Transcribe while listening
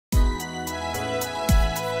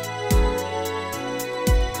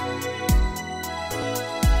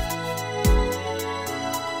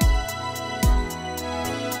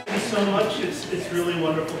so much. It's really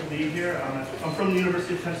wonderful to be here. I'm from the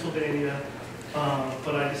University of Pennsylvania,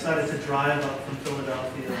 but I decided to drive up from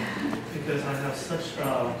Philadelphia because I have such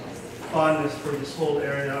fondness for this whole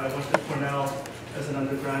area. I went to Cornell as an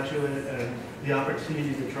undergraduate, and the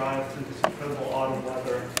opportunity to drive through this incredible autumn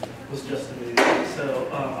weather was just amazing. So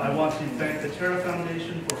I want to thank the Terra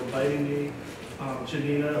Foundation for inviting me.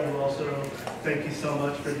 Janina, who also, thank you so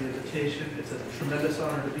much for the invitation. It's a tremendous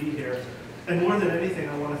honor to be here. And more than anything,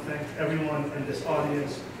 I want to thank everyone in this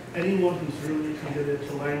audience, anyone who's really committed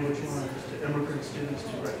to language learners, to immigrant students,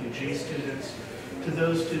 to refugee students, to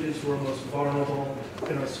those students who are most vulnerable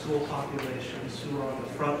in our school populations, who are on the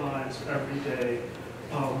front lines every day,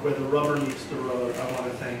 where the rubber meets the road. I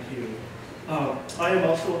want to thank you. I am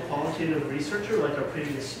also a qualitative researcher, like our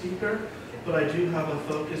previous speaker, but I do have a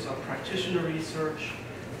focus on practitioner research,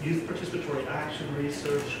 youth participatory action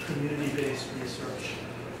research, community-based research.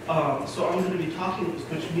 So I'm going to be talking,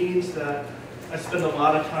 which means that I spend a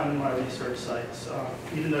lot of time in my research sites.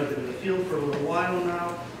 Even though I've been in the field for a little while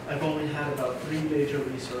now, I've only had about 3 major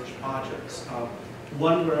research projects.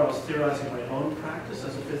 One where I was theorizing my own practice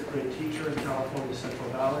as a 5th grade teacher in California Central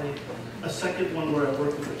Valley. A second one where I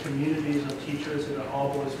worked with the communities of teachers in an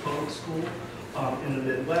all-boys public school in the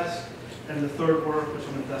Midwest. And the third work, which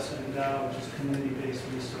I'm invested in now, which is community-based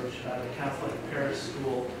research at a Catholic parish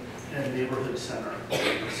school and neighborhood center.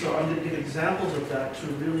 So I'm going to give examples of that to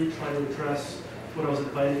really try to address what I was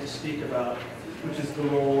invited to speak about, which is the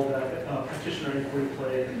role that Practitioner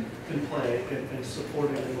Inquiry can play in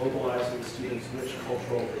supporting and mobilizing students' rich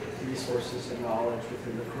cultural resources and knowledge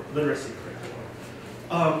within the literacy curriculum.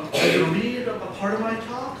 I'm going to read a part of my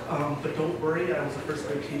talk, but don't worry, I was a 1st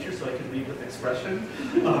grade teacher, so I can read with expression.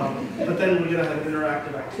 But then we're going to have an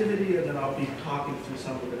interactive activity, and then I'll be talking through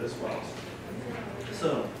some of it as well.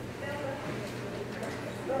 So,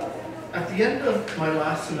 at the end of my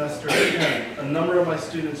last semester, again, a number of my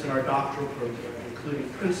students in our doctoral program, including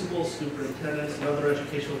principals, superintendents, and other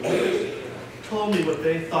educational leaders, told me what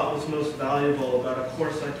they thought was most valuable about a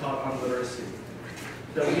course I taught on literacy,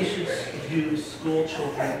 that we should view school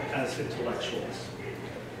children as intellectuals.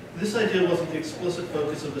 This idea wasn't the explicit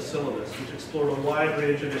focus of the syllabus, which explored a wide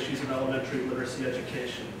range of issues in elementary literacy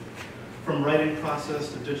education, from writing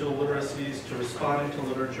process to digital literacies to responding to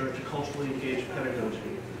literature to culturally engaged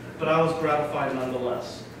pedagogy. But I was gratified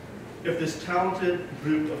nonetheless. If this talented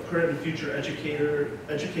group of current and future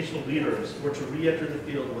educational leaders were to re-enter the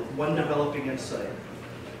field with one developing insight,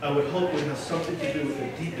 I would hope it would have something to do with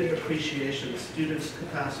a deepened appreciation of students'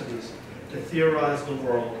 capacities to theorize the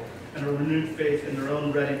world and a renewed faith in their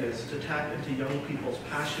own readiness to tap into young people's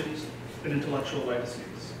passions and intellectual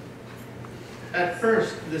legacies. At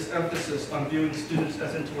first, this emphasis on viewing students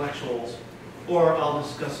as intellectuals, or I'll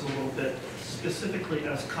discuss a little bit specifically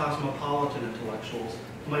as cosmopolitan intellectuals,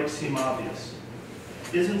 might seem obvious.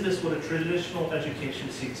 Isn't this what a traditional education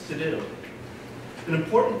seeks to do? An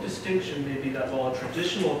important distinction may be that while a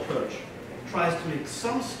traditional approach tries to make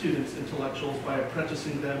some students intellectuals by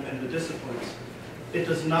apprenticing them in the disciplines, it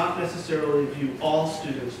does not necessarily view all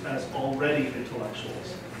students as already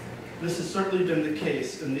intellectuals. This has certainly been the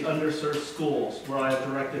case in the underserved schools where I have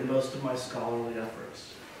directed most of my scholarly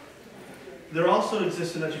efforts. There also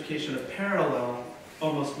exists in education a parallel,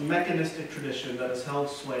 almost mechanistic tradition that has held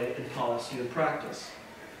sway in policy and practice.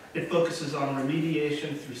 It focuses on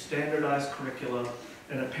remediation through standardized curricula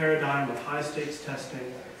and a paradigm of high-stakes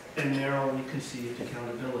testing and narrowly conceived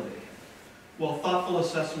accountability. While thoughtful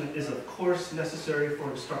assessment is of course necessary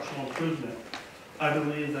for instructional improvement, I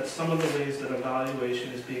believe that some of the ways that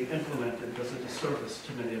evaluation is being implemented does a disservice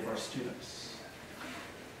to many of our students.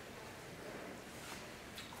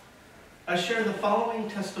 I share the following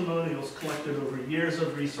testimonials collected over years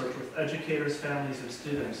of research with educators, families, and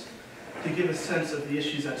students to give a sense of the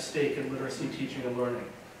issues at stake in literacy teaching and learning.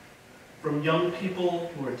 From young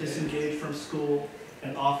people who are disengaged from school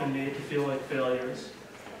and often made to feel like failures,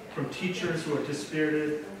 from teachers who are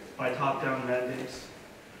dispirited by top-down mandates,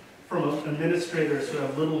 from administrators who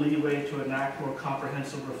have little leeway to enact more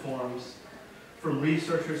comprehensive reforms, from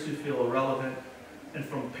researchers who feel irrelevant, and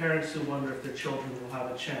from parents who wonder if their children will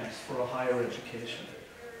have a chance for a higher education.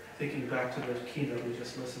 Thinking back to the keynote we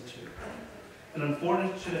just listened to. An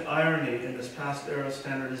unfortunate irony in this past era of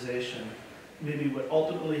standardization, maybe what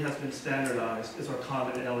ultimately has been standardized is our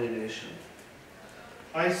common alienation.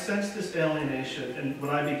 I sensed this alienation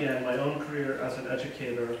when I began my own career as an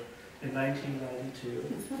educator in 1992,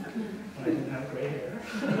 when I didn't have gray hair,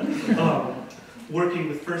 working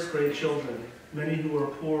with 1st grade children, many who were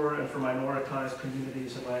poor and from minoritized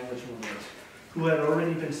communities and language learners, who had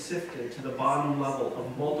already been sifted to the bottom level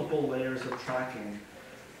of multiple layers of tracking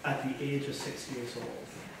at the age of 6 years old.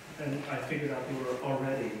 and I figured out they were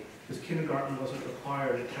already, because kindergarten wasn't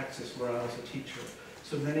required in Texas where I was a teacher.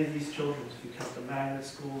 So many of these children, if you count the magnet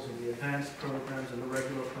schools and the advanced programs and the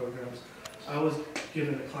regular programs, I was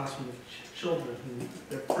given a classroom of children who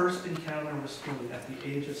their first encounter with schooling at the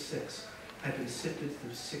age of 6 had been sifted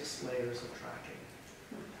through 6 layers of tracking.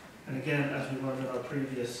 And again, as we learned in our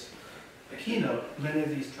previous keynote, many of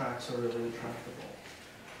these tracks are really intractable.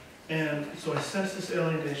 And so I sensed this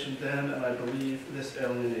alienation then, and I believe this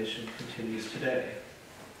alienation continues today.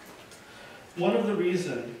 One of the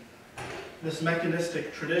reasons this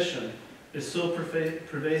mechanistic tradition is so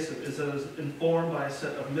pervasive is that it is informed by a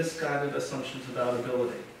set of misguided assumptions about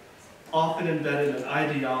ability, often embedded in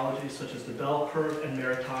ideologies such as the bell curve and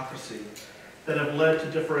meritocracy that have led to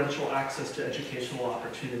differential access to educational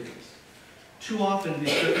opportunities. Too often,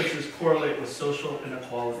 these differences correlate with social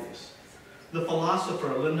inequalities. The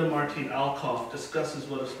philosopher Linda Martine Alcoff discusses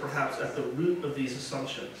what is perhaps at the root of these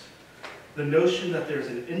assumptions, the notion that there is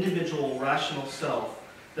an individual rational self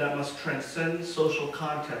that must transcend social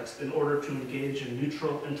context in order to engage in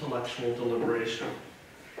neutral intellectual deliberation.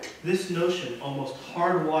 This notion, almost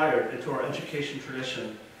hardwired into our education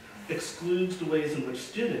tradition, excludes the ways in which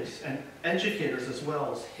students, and educators as well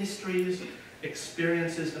as histories,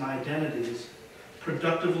 experiences, and identities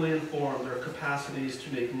productively inform their capacities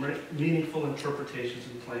to make meaningful interpretations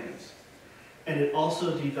and claims. And it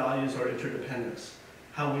also devalues our interdependence,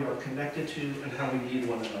 how we are connected to and how we need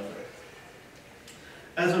one another.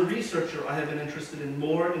 As a researcher, I have been interested in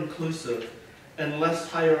more inclusive and less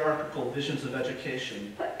hierarchical visions of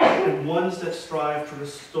education, and ones that strive to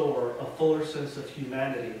restore a fuller sense of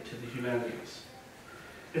humanity to the humanities.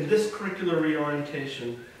 In this curricular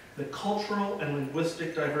reorientation, the cultural and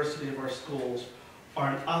linguistic diversity of our schools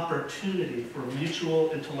are an opportunity for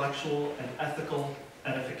mutual intellectual and ethical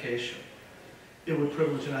edification. It would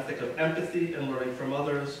privilege an ethic of empathy and learning from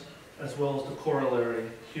others, as well as the corollary,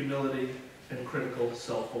 humility and critical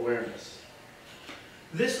self-awareness.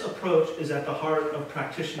 This approach is at the heart of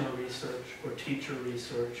practitioner research or teacher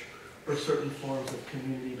research or certain forms of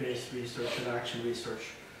community-based research and action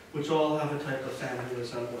research, which all have a type of family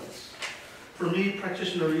resemblance. For me,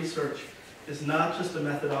 practitioner research is not just a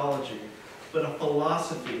methodology, but a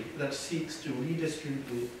philosophy that seeks to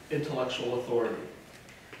redistribute intellectual authority.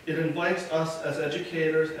 It invites us as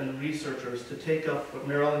educators and researchers to take up what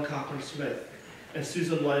Marilyn Cochran-Smith and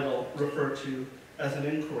Susan Lytle refer to as an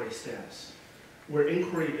inquiry stance, where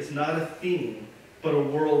inquiry is not a theme, but a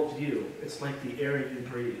worldview. It's like the air you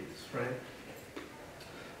breathe, right?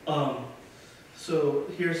 So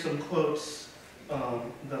here's some quotes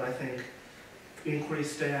that I think inquiry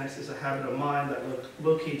stance is a habit of mind that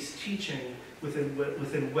locates teaching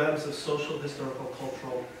within webs of social, historical,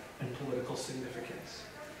 cultural, and political significance.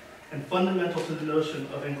 And fundamental to the notion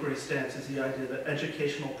of inquiry stance is the idea that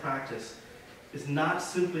educational practice is not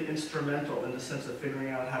simply instrumental in the sense of figuring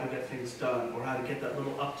out how to get things done or how to get that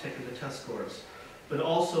little uptick in the test scores, but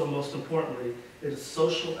also, most importantly, it is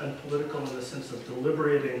social and political in the sense of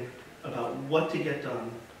deliberating about what to get done,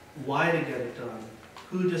 why to get it done,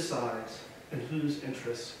 who decides, and whose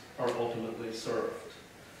interests are ultimately served.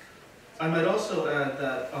 I might also add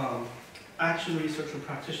that action research and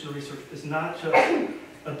practitioner research is not just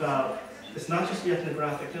the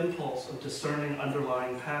ethnographic impulse of discerning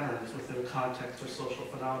underlying patterns within a context or social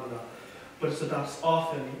phenomena, but it's about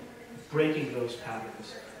often breaking those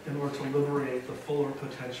patterns in order to liberate the fuller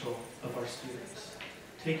potential of our students.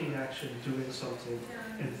 Taking action, doing something,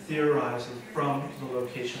 and theorizing from the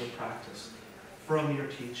location of practice, from your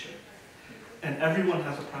teaching. And everyone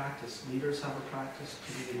has a practice. Leaders have a practice,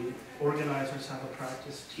 community organizers have a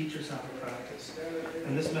practice, teachers have a practice.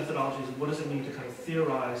 And this methodology is what does it mean to kind of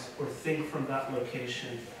theorize or think from that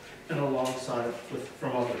location and alongside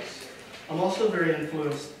from others. I'm also very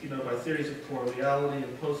influenced, by theories of coloniality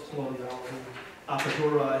and post-colonialism.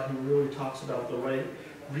 Appadurai, who really talks about the right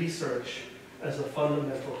research as a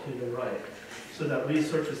fundamental human right, so that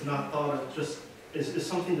research is not thought of is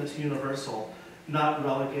something that's universal, not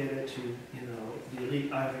relegated to the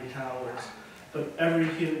elite ivory towers, but every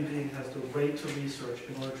human being has the right to research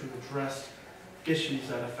in order to address issues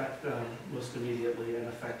that affect them most immediately and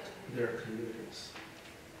affect their communities.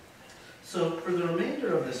 So for the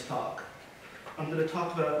remainder of this talk, I'm going to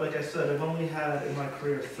talk about, like I said, I've only had in my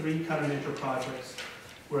career 3 kind of major projects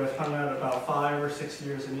where I've hung out about 5 or 6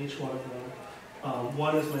 years in each one of them.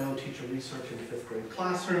 One is my own teacher research in the 5th grade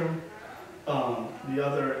classroom. The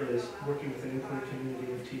other is working with an inquiry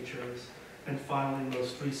community of teachers. And finally,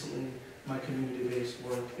 most recently, my community-based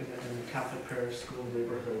work in a Catholic parish school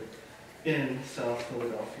neighborhood in South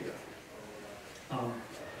Philadelphia.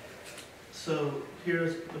 So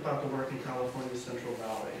here's about the work in California's Central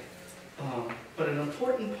Valley. But an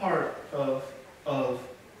important part of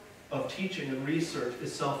teaching and research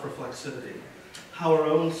is self-reflexivity, how our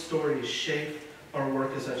own stories shape our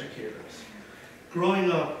work as educators.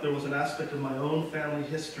 Growing up, there was an aspect of my own family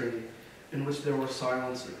history in which there were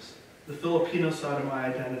silences. The Filipino side of my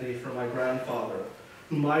identity from my grandfather,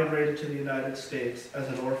 who migrated to the United States as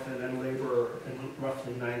an orphan and laborer in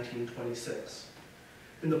roughly 1926.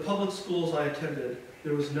 In the public schools I attended,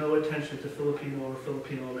 there was no attention to Filipino or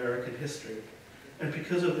Filipino-American history. And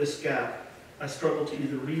because of this gap, I struggled to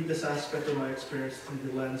either read this aspect of my experience through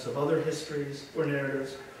the lens of other histories or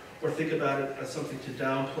narratives, or think about it as something to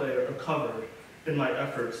downplay or cover in my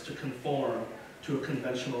efforts to conform to a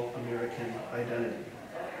conventional American identity.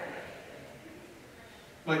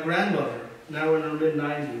 My grandmother, now in her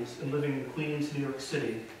mid-90s and living in Queens, New York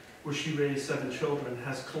City, where she raised 7 children,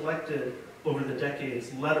 has collected over the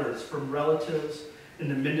decades letters from relatives in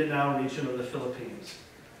the Mindanao region of the Philippines.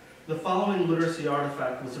 The following literacy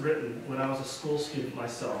artifact was written when I was a school student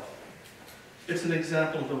myself. It's an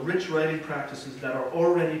example of the rich writing practices that are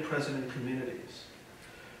already present in communities.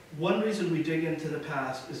 One reason we dig into the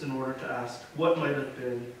past is in order to ask what might have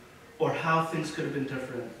been or how things could have been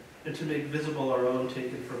different, and to make visible our own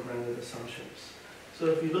taken for granted assumptions. So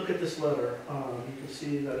if you look at this letter, you can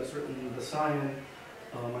see that it's written in Visayan,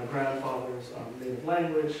 my grandfather's native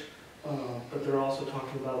language, but they're also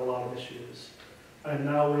talking about a lot of issues. I'm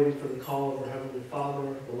now waiting for the call of our Heavenly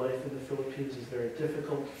Father. The life in the Philippines is very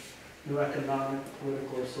difficult. No economic,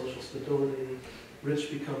 political, or social stability.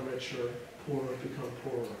 Rich become richer, poor become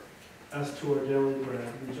poorer. As to our daily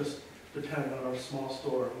bread, we just depend on our small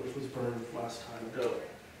store, which was burned last time ago.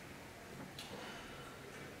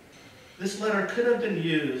 This letter could have been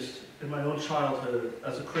used in my own childhood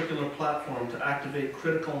as a curricular platform to activate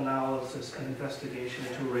critical analysis and investigation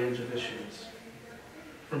into a range of issues,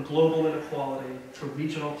 from global inequality to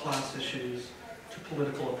regional class issues to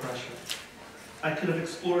political oppression. I could have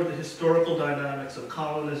explored the historical dynamics of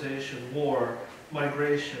colonization, war,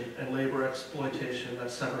 migration, and labor exploitation that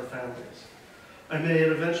sever families. I may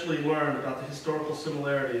have eventually learned about the historical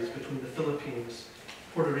similarities between the Philippines,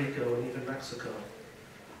 Puerto Rico, and even Mexico.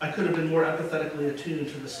 I could have been more empathetically attuned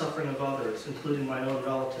to the suffering of others, including my own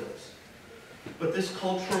relatives. But this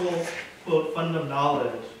cultural, quote, fund of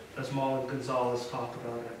knowledge, as Maul and Gonzalez talk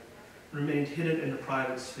about it, remained hidden in the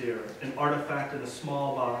private sphere, an artifact in a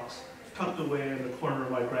small box tucked away in the corner of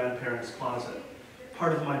my grandparents' closet,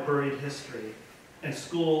 part of my buried history. And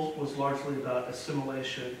school was largely about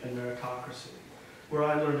assimilation and meritocracy, where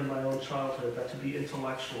I learned in my own childhood that to be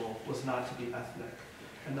intellectual was not to be ethnic,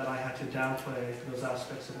 and that I had to downplay those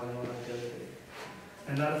aspects of my own identity.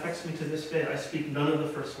 And that affects me to this day. I speak none of the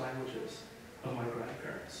first languages of my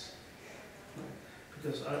grandparents,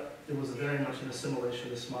 because it was very much an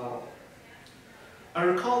assimilationist model. I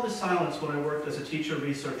recall this silence when I worked as a teacher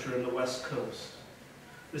researcher in the West Coast.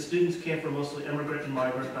 The students came from mostly immigrant and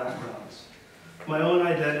migrant backgrounds. My own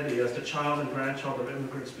identity as the child and grandchild of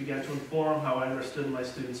immigrants began to inform how I understood my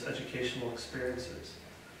students' educational experiences.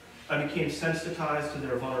 I became sensitized to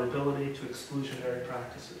their vulnerability to exclusionary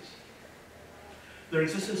practices. There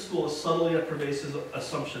exists in school a subtly a pervasive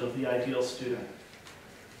assumption of the ideal student.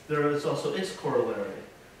 There is also its corollary,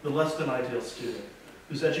 the less than ideal student,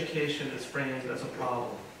 whose education is framed as a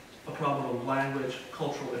problem of language,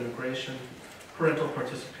 cultural integration, parental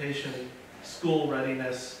participation, school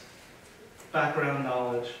readiness, background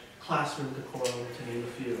knowledge, classroom decorum, to name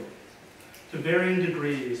a few. To varying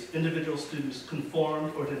degrees, individual students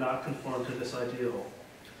conformed or did not conform to this ideal.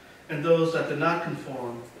 And those that did not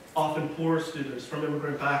conform, often poor students from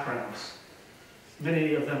immigrant backgrounds,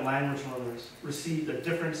 many of them language learners, received a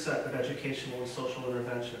different set of educational and social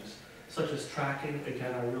interventions, such as tracking,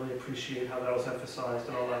 again, I really appreciate how that was emphasized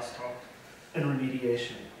in our last talk, and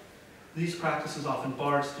remediation. These practices often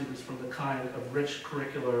barred students from the kind of rich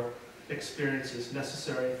curricular experiences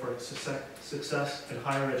necessary for success in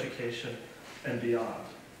higher education and beyond.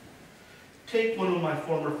 Take one of my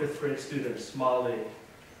former 5th grade students, Molly.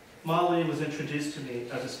 Molly was introduced to me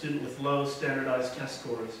as a student with low standardized test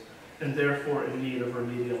scores and therefore in need of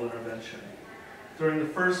remedial intervention. During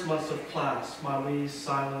the first months of class, Molly's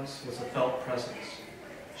silence was a felt presence.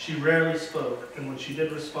 She rarely spoke, and when she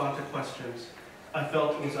did respond to questions, I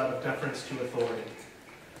felt it was out of deference to authority.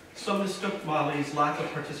 Some mistook Molly's lack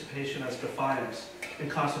of participation as defiance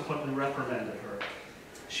and consequently reprimanded her.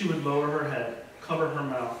 She would lower her head, cover her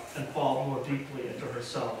mouth, and fall more deeply into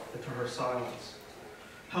herself, into her silence.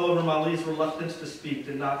 However, Molly's reluctance to speak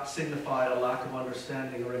did not signify a lack of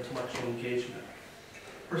understanding or intellectual engagement.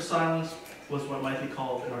 Her silence was what might be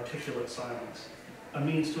called an articulate silence, a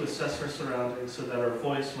means to assess her surroundings so that her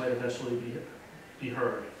voice might eventually be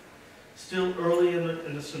heard. Still early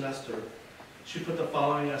in the semester, she put the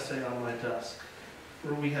following essay on my desk,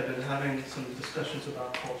 where we had been having some discussions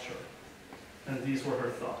about culture, and these were her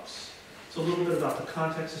thoughts. So a little bit about the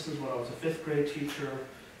context. This is when I was a 5th grade teacher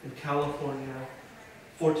in California,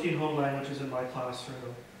 14 home languages in my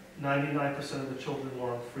classroom, 99% of the children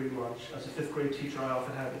were on free lunch. As a 5th grade teacher, I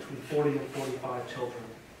often had between 40 and 45 children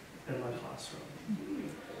in my classroom.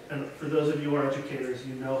 And for those of you who are educators,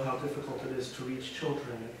 you know how difficult it is to reach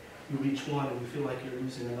children. You reach one and you feel like you're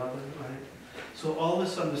losing another, right? So all of a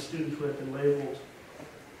sudden, the student who had been labeled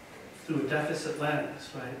through a deficit lens,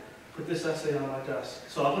 right, put this essay on my desk.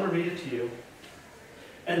 So I'm going to read it to you.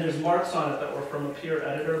 And there's marks on it that were from a peer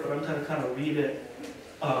editor, but I'm going to kind of read it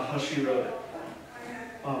how she wrote it.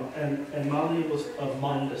 And Molly was of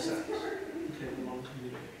Hmong descent, okay, the Hmong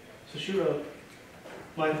community. So she wrote,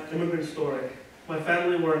 my immigrant story. My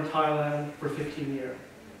family were in Thailand for 15 years.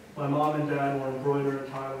 My mom and dad were embroidered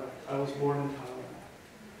in Thailand. I was born in Thailand.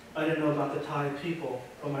 I didn't know about the Thai people,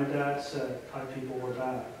 but my dad said Thai people were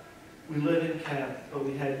bad. We lived in camp, but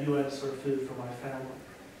we had UN-served food for my family.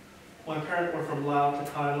 My parents were from Laos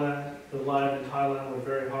to Thailand. The lives in Thailand were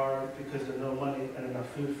very hard because there was no money and enough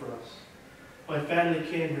food for us. My family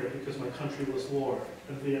came here because my country was war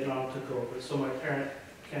and Vietnam took over, so my parents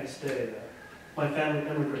can't stay there. My family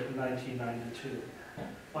immigrated in 1992.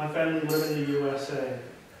 My family lived in the USA.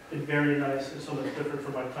 It's very nice and so much different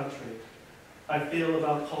from my country. I feel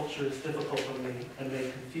about culture is difficult for me and may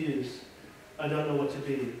confuse. I don't know what to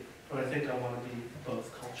be, but I think I want to be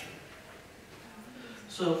both culture.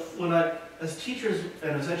 So as teachers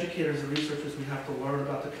and as educators and researchers, we have to learn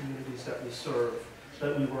about the communities that we serve,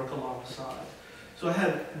 that we work alongside. So I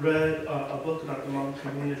had read a book about the Hmong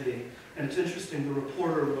community, and it's interesting, the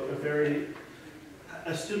reporter wrote the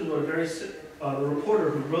reporter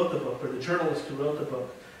who wrote the book, or the journalist who wrote the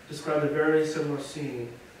book, described a very similar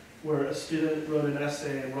scene where a student wrote an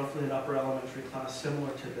essay in roughly an upper elementary class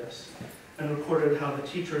similar to this, and recorded how the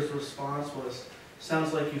teacher's response was,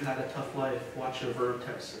 sounds like you had a tough life, watch your verb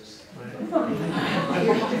tenses. Right?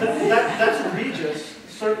 That's egregious,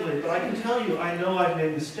 certainly, but I can tell you, I know I've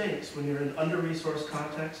made mistakes. When you're in an under-resourced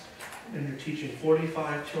context and you're teaching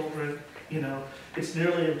 45 children, it's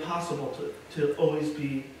nearly impossible to always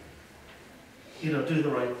be, do the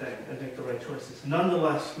right thing and make the right choices.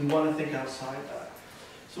 Nonetheless, we want to think outside that.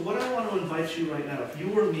 So what I want to invite you right now, if you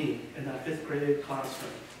were me in that 5th grade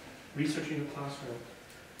classroom, researching the classroom,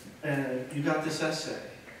 and you got this essay,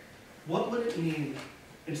 what would it mean?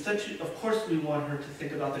 Instead, of course we want her to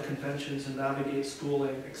think about the conventions and navigate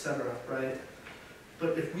schooling, etc., right?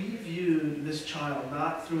 But if we viewed this child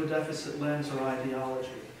not through a deficit lens or ideology,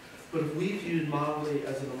 but if we viewed Molly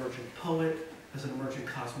as an emerging poet, as an emerging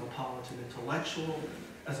cosmopolitan intellectual,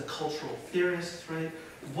 as a cultural theorist, right?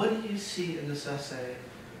 What do you see in this essay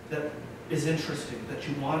that is interesting, that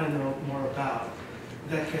you want to know more about,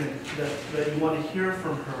 that you want to hear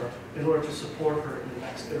from her in order to support her in the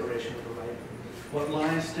next iteration of the writing? What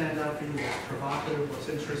lines stand out for you? What's provocative? What's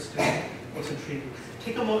interesting? What's intriguing?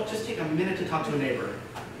 Just take a minute to talk to a neighbor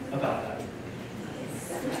about that.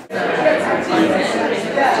 So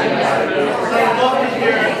I'd love to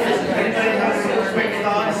hear if anybody has some quick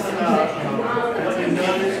thoughts about what you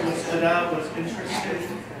noticed, what stood out, what's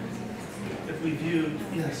interesting. If we view,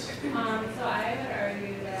 yes. So I would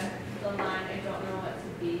argue that the line, I don't know what to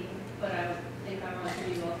be, but I think I want to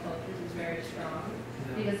be both cultures is very strong.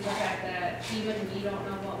 Because the fact that even we don't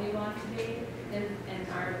know what we want to be, and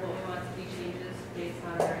what we want to be changes based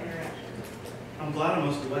on our interactions. I'm glad I'm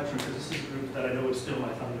mostly lecturing because this is a group that I know would steal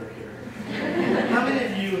my thunder here. How many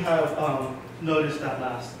of you have noticed that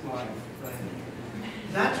last line? Right?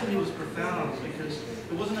 That to me was profound because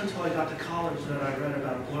it wasn't until I got to college that I read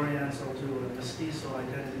about Gloria Anseldu and mestizo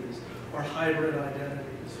identities or hybrid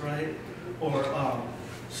identities, right? Or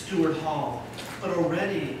Stuart Hall. But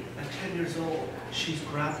already at 10 years old, she's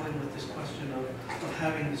grappling with this question of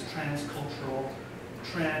having this transcultural,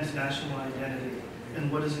 transnational identity,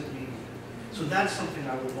 and what does it mean? So that's something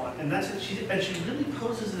I would want, and she really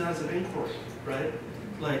poses it as an inquiry, right?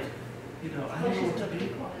 Like, I don't know what to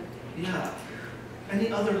be. Yeah.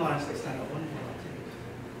 Any other lines that stand out? One more, I think.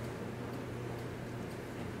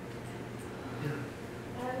 Yeah.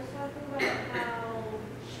 I was talking about how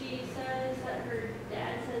she says that her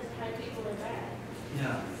dad says Thai people are bad.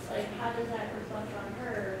 Yeah. Like, how does that reflect on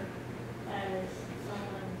her as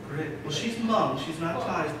someone? Great. Well, she's Hmong. She's not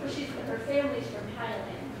Thai. But her family's from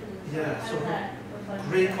Thailand. Yeah. How So does that reflect?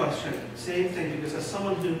 Great question. Same thing, because as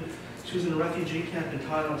someone she was in a refugee camp in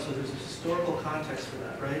Thailand, so there's a historical context for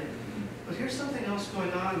that, right? But here's something else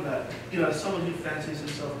going on that, as someone who fancies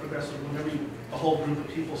himself progressive, whenever a whole group of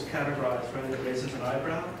people's categorized, right, it raises an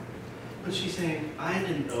eyebrow. But she's saying, I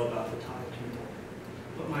didn't know about the Thai people,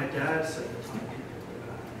 but my dad said the Thai people were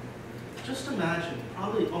bad. Just imagine,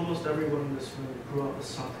 probably almost everyone in this room grew up with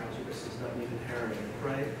some prejudices that we've inherited,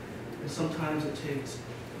 right? And sometimes it takes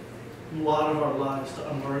a lot of our lives to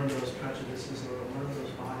unlearn those prejudices or unlearn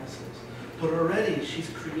those biases. But already she's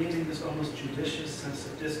creating this almost judicious sense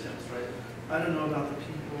of distance, right? I don't know about the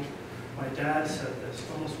people. My dad said this,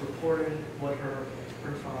 almost reporting what her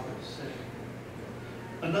father said.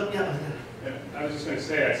 Another, yeah. I was just going to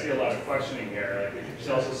say, I see a lot of questioning here. Like, she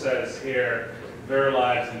also says here, their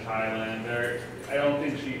lives in Thailand. I don't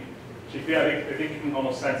think I think you can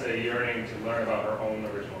almost sense a yearning to learn about her own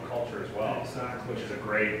original culture as well. Exactly. Which is a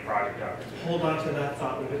great project opportunity. Hold on to that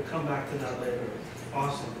thought. We're going to come back to that later.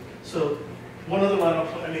 Awesome. So one other line,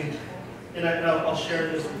 I'll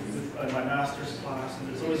share this with my master's class, and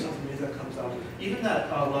there's always something new that comes out. Even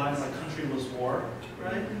that line, my country was war,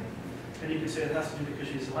 right? And you could say it has to do because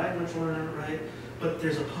she's a language learner, right? But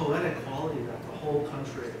there's a poetic quality that the whole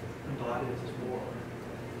country embodies as war.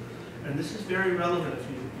 And this is very relevant if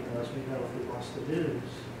as we know, if we watch the news,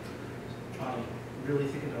 really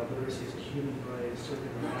thinking about literacy as a human right, serving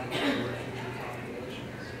the language of refugee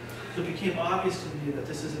populations. So it became obvious to me that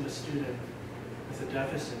this isn't a student with a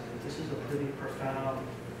deficit, that this is a pretty profound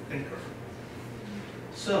thinker.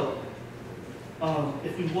 So,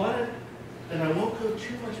 if we wanted, and I won't go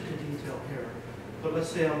too much into detail here, but let's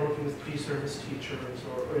say I'm working with pre-service teachers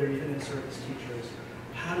or even in-service teachers,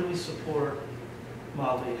 how do we support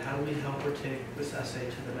Molly? How do we help her take this essay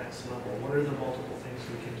to the next level? What are the multiple things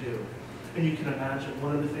we can do? And you can imagine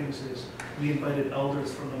one of the things is we invited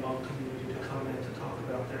elders from the Hmong community to come in to talk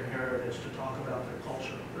about their heritage, to talk about their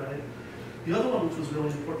culture, right? The other one, which was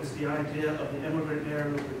really important, is the idea of the immigrant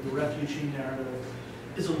narrative, the refugee narrative,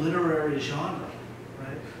 is a literary genre.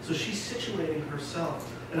 Right? So she's situating herself.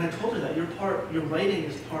 And I told her that your writing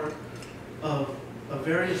is part of a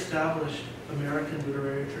very established American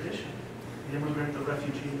literary tradition. The immigrant, the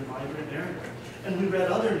refugee, and the migrant narrative. And we read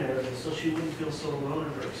other narratives so she wouldn't feel so alone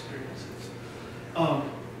in her experiences.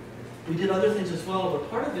 We did other things as well, but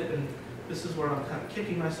part of it, and this is where I'm kind of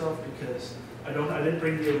kicking myself because I didn't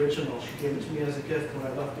bring the original. She gave it to me as a gift when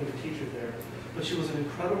I left being a teacher there. But she was an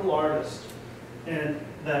incredible artist. And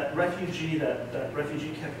that refugee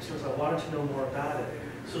camp experience, I wanted to know more about it.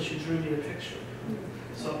 So she drew me a picture.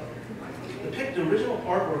 So the original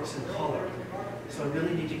artwork's in color. So I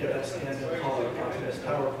really need to get that scanned in color onto this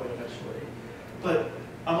PowerPoint eventually. But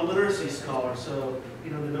I'm a literacy scholar, so the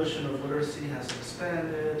notion of literacy has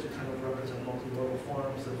expanded to kind of represent multimodal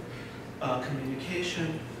forms of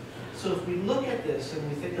communication. So if we look at this and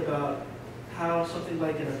we think about how something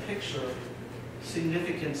like in a picture,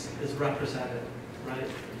 significance is represented, right?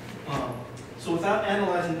 So without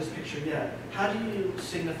analyzing this picture yet, how do you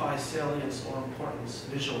signify salience or importance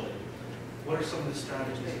visually? What are some of the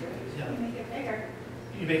strategies? You make it bigger.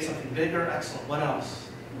 You make something bigger, excellent. What else?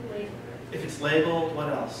 Label. If it's labeled, what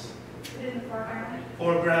else? Put it in the foreground.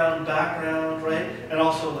 Foreground, background, right? And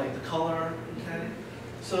also like the color, okay?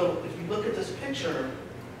 So if you look at this picture,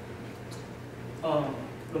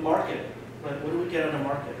 the market, right? What do we get in a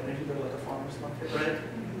market? And if you go to like a farmer's market, right?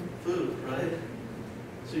 Food, right?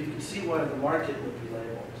 So you can see why the market would be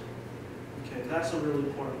labeled. Okay, that's a really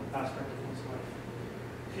important aspect of one's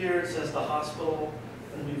life. Here it says the hospital,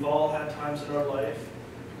 and we've all had times in our life,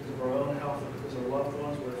 because of our own health and because of our loved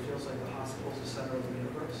ones, where it feels like the hospital is the center of the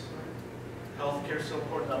universe. Right? Healthcare is so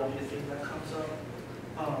important, that will be a theme that comes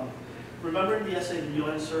up. Remember in the essay, the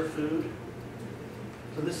UN serve food?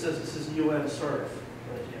 So this says this is UN serve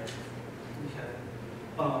right here.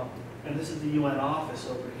 Okay. And this is the UN office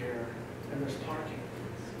over here, and there's parking.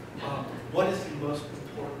 What is the most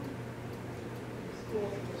important?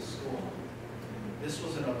 School. This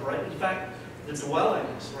was in a bright, in fact, the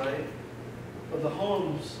dwellings, right, of the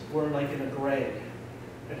homes were like in a gray,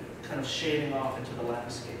 and kind of shading off into the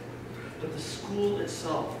landscape. But the school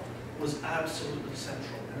itself was absolutely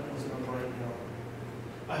central, and it was in a bright yellow.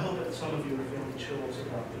 I hope that some of you are feeling chills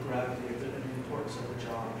about the gravity of it and the importance of the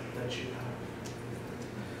job that you have.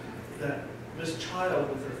 That this child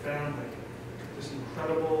with her family, this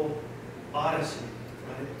incredible odyssey,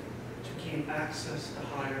 right, to gain access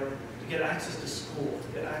to get access to school,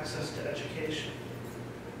 to get access to education.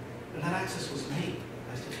 And that access was me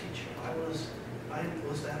as the teacher. I was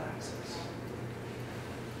that access.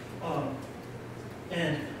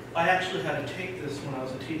 And I actually had to take this when I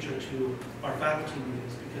was a teacher to our faculty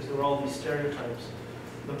meetings because there were all these stereotypes.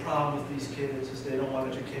 The problem with these kids is they don't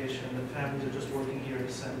want education, the families are just working here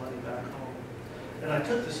to send money back home. And I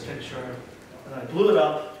took this picture, and I blew it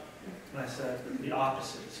up, and I said, the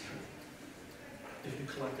opposite is true. If you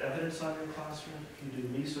collect evidence on your classroom, if you do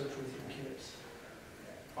research with your kids,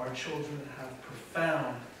 our children have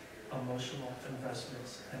profound emotional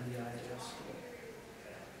investments in the idea of school.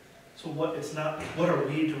 So what are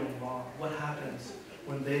we doing wrong? What happens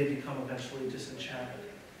when they become eventually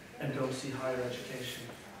disenchanted and don't see higher education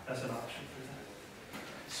as an option for them?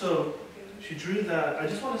 So she drew that. I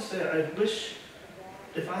just want to say, I wish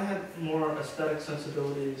if I had more aesthetic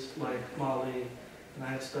sensibilities like Molly, and I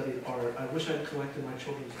had studied art, I wish I'd collected my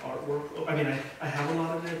children's artwork. I mean, I have a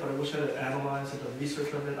lot of it, but I wish I'd analyzed and done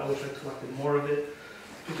research of it. I wish I'd collected more of it.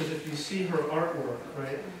 Because if you see her artwork,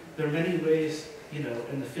 right, there are many ways,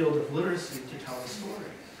 in the field of literacy to tell a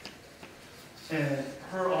story. And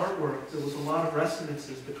her artwork, there was a lot of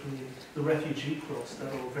resonances between the refugee quilts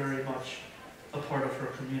that were very much a part of her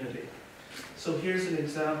community. So here's an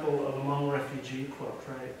example of a Hmong refugee quilt,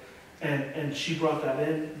 right? And she brought that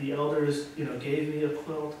in. The elders, gave me a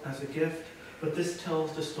quilt as a gift. But this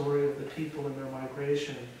tells the story of the people and their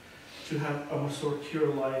migration to have a more secure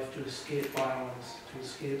life, to escape violence, to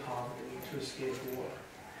escape poverty, to escape war.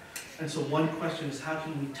 And so one question is, how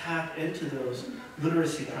can we tap into those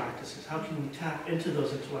literacy practices? How can we tap into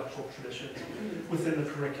those intellectual traditions within the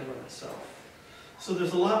curriculum itself? So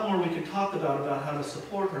there's a lot more we can talk about how to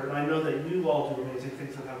support her. And I know that you all do amazing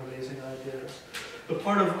things and have amazing ideas. But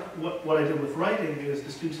part of what I did with writing is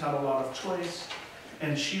the students had a lot of choice.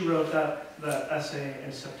 And she wrote that essay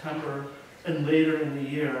in September. And later in the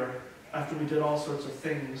year, after we did all sorts of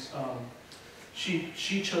things,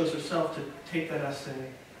 she chose herself to take that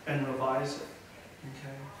essay and revise it.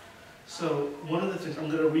 Okay? So one of the things, I'm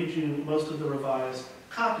going to read you most of the revised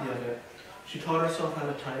copy of it. She taught herself how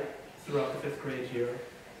to type throughout the 5th grade year,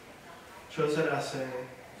 chose that essay,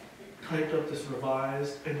 typed up this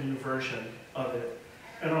revised and new version of it.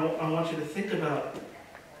 And I want you to think about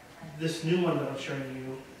this new one that I'm showing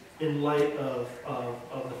you in light of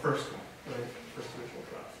the first one, right? First original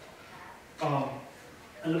draft.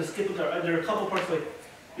 I'm going to skip it. There are a couple parts like,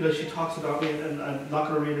 she talks about me, and I'm not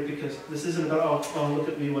going to read it because this isn't about, oh, look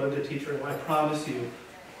at me, what a good teacher. I promise you,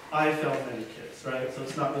 I failed many kids, right? So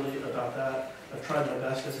it's not really about that. I've tried my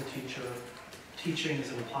best as a teacher. Teaching is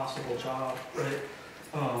an impossible job,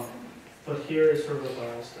 right? But here is her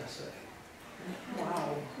revised essay.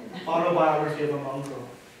 Wow. Autobiography of a Hmong girl.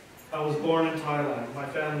 I was born in Thailand. My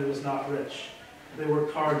family was not rich. They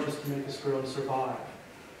worked hard just to make us grow and survive.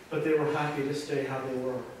 But they were happy to stay how they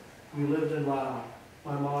were. We lived in Laos.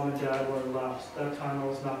 My mom and dad were in Laos. That time I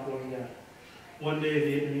was not born yet. One day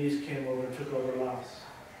Vietnamese came over and took over Laos.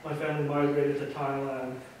 My family migrated to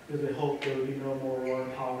Thailand with the hope there would be no more war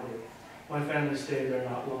and poverty. My family stayed there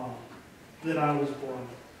not long. Then I was born.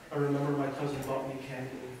 I remember my cousin bought me candy.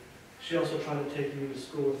 She also tried to take me to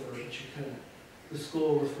school with her, but she couldn't. The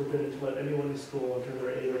school was forbidden to let anyone in school until they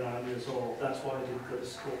were 8 or 9 years old. That's why I didn't go to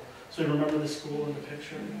school. So you remember the school in the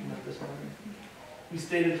picture? This one? We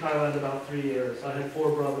stayed in Thailand about 3 years. I had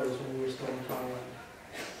 4 brothers when we were still in Thailand.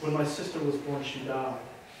 When my sister was born, she died.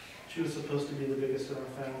 She was supposed to be the biggest in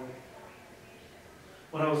our family.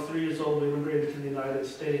 When I was 3 years old, we immigrated to the United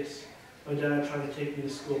States. My dad tried to take me to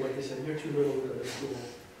school, but they said, you're too little to go to school.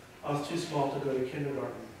 I was too small to go to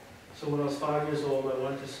kindergarten. So when I was 5 years old, I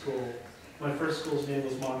went to school. My first school's name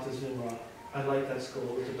was Montezuma. I liked that school.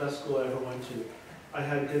 It was the best school I ever went to. I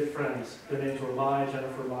had good friends. Their names were Mai,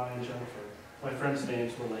 Jennifer, and Jennifer. My friends'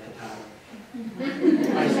 names were like a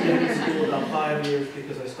pattern. I stayed in school about 5 years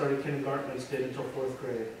because I started kindergarten and stayed until 4th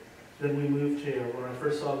grade. Then we moved here. When I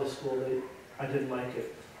first saw this school, I didn't like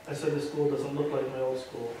it. I said, this school doesn't look like my old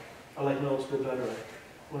school. I like my old school better.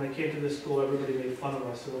 When I came to this school, everybody made fun of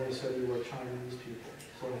us. They only said we were Chinese people.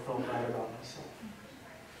 So I felt bad about myself.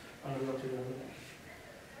 I don't know what to do with it.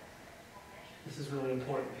 This is really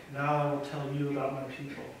important. Now I will tell you about my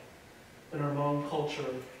people. In our Hmong culture,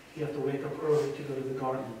 you have to wake up early to go to the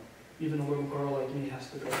garden. Even a little girl like me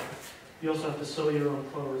has to go. You also have to sew your own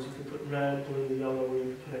clothes. You can put red, blue, yellow, or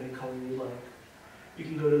you can put any color you like. You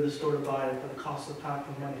can go to the store to buy it, but it costs a pack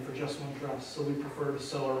of money for just one dress, so we prefer to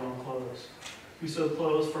sew our own clothes. We sew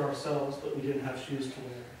clothes for ourselves, but we didn't have shoes to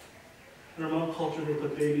wear. In our Hmong culture, they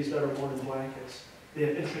put babies that are born in blankets. They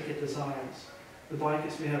have intricate designs. The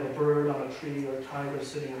blankets may have a bird on a tree or a tiger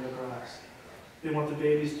sitting in the grass. They want the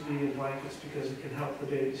babies to be in blankets because it can help the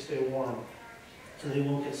baby stay warm, so they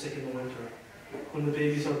won't get sick in the winter. When the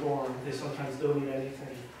babies are born, they sometimes don't eat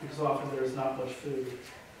anything, because often there is not much food.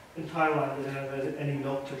 In Thailand, they didn't have any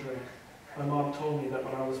milk to drink. My mom told me that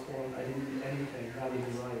when I was born, I didn't eat anything, not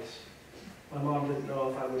even rice. My mom didn't know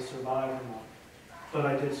if I would survive or not, but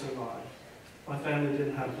I did survive. My family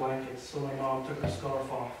didn't have blankets, so my mom took her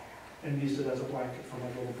scarf off and used it as a blanket for my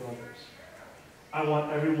little brothers. I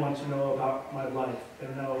want everyone to know about my life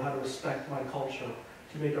and know how to respect my culture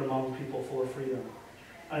to make our Hmong people full of freedom.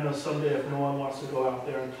 I know someday if no one wants to go out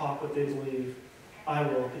there and talk what they believe, I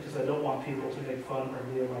will, because I don't want people to make fun of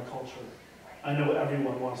me or my culture. I know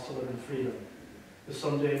everyone wants to live in freedom. If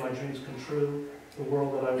someday my dreams come true, the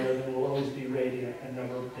world that I live in will always be radiant and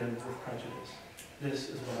never dimmed with prejudice. This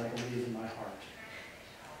is what I believe in my heart.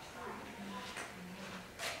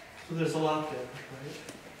 So there's a lot there, right?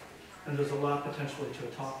 And there's a lot potentially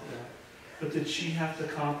to talk about. But did she have to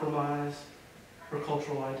compromise her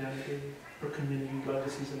cultural identity, her community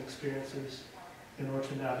legacies and experiences in order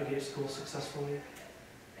to navigate school successfully?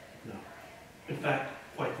 No. In fact,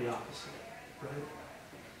 quite the opposite, right?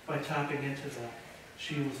 By tapping into that,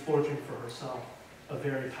 she was forging for herself a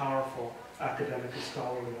very powerful academic and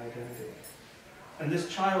scholarly identity. And this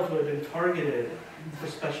child who had been targeted for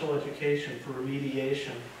special education, for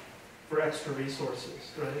remediation, for extra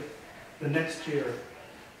resources, right? The next year,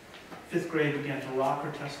 5th grade began to rock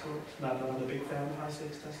her test scores. Not that I'm a big fan of high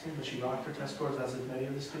stakes testing, but she rocked her test scores, as did many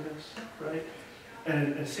of the students, right?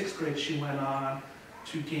 And in 6th grade, she went on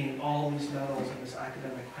to gain all these medals in this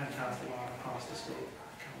academic pentathlon across the state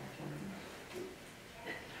of California.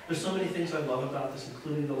 There's so many things I love about this,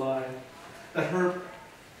 including the line that her,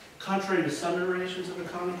 contrary to some iterations of the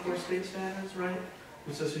Common Core state standards, right,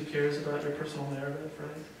 which says who cares about your personal narrative,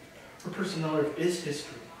 right? Her personal narrative is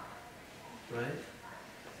history, right?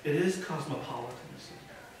 It is cosmopolitanism.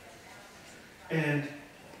 And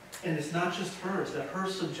it's not just hers, that her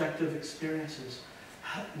subjective experiences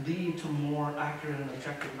lead to more accurate and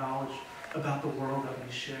objective knowledge about the world that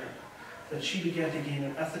we share. That she began to gain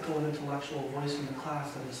an ethical and intellectual voice in the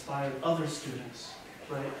class that inspired other students,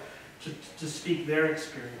 right, to speak their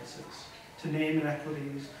experiences, to name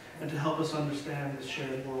inequities, and to help us understand this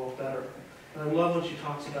shared world better. And I love when she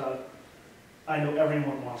talks about, I know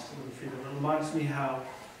everyone wants to live in freedom. It reminds me how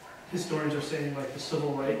historians are saying, like, the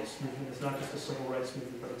civil rights movement is not just a civil rights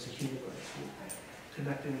movement, but it's a human rights movement,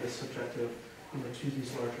 connecting the subjective, to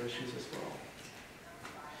these larger issues as well.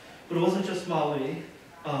 But it wasn't just Mali.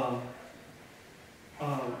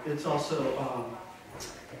 It's also,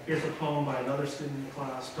 here's a poem by another student in the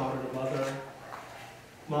class, Daughter to Mother.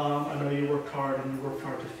 Mom, I know you worked hard and you worked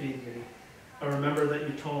hard to feed me. I remember that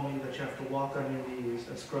you told me that you have to walk on your knees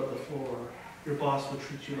and scrub the floor. Your boss would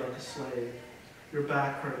treat you like a slave. Your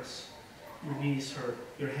back hurts, your knees hurt,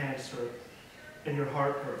 your hands hurt, and your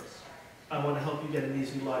heart hurts. I want to help you get an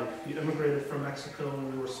easy life. You immigrated from Mexico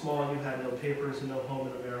when you were small, you had no papers and no home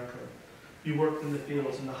in America. You worked in the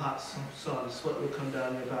fields in the hot sun, sweat would come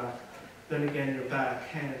down your back. Then again, your back,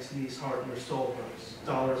 hands, knees, heart, and your soul hurts.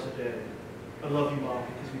 Dollars a day. I love you, Mom,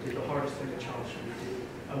 because we did the hardest thing a child should do.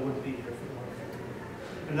 I wouldn't be here for the life of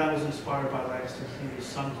you. And that was inspired by Langston Hughes'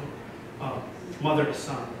 son to, mother to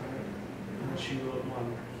son. Right? And she wrote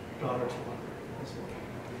one, Daughter to Mother, as well.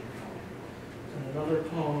 And another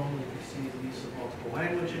poem, you can see the use of multiple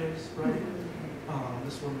languages, right?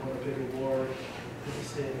 This one won a big award in the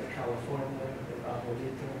state of California, in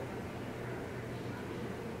Abuelito.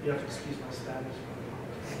 You have to excuse my Spanish.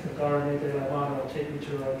 Agarme de la mano, take me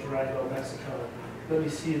to Durango, Mexico. Let me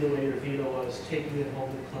see the way your vida was. Take me and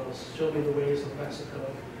hold me close. Show me the ways of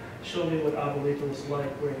Mexico. Show me what Abuelito was like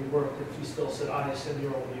where you worked if you still said ay,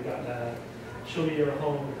 senor, when you got mad. Show me your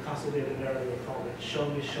home, the Casa de Venero, they call it. Show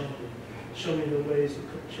me, show me. Show me the ways we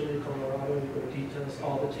cook chili colorado, you gorditas,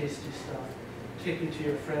 all the tasty stuff. Take me to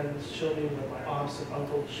your friends. Show me when my aunts and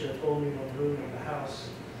uncles shared only one room in the house.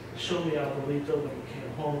 Show me Abuelito when you came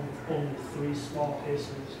home with only 3 small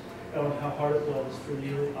pesos, and how hard it was for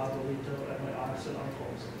you, Abuelito, and my aunts and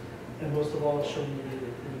uncles. And most of all, show me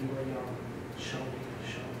you when you were young. Show me,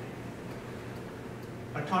 show me.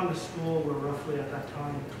 I taught in a school where roughly at that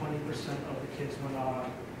time, 20% of the kids went on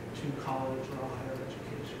to college or a higher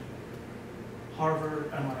education.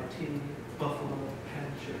 Harvard, MIT, Buffalo,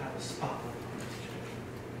 Penn should have a spotlight on this children.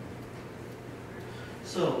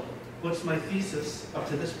 So, what's my thesis up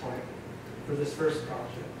to this point for this first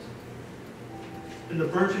project? In the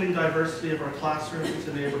burgeoning diversity of our classrooms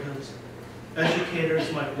and neighborhoods,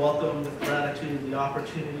 educators might welcome with gratitude the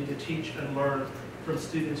opportunity to teach and learn from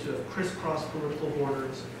students who have crisscrossed political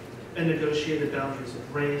borders and negotiated boundaries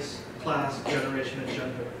of race, class, generation, and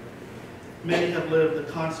gender. Many have lived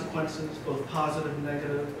the consequences, both positive and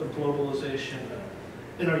negative, of globalization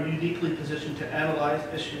and are uniquely positioned to analyze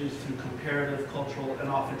issues through comparative, cultural, and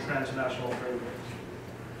often transnational frameworks.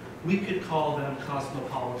 We could call them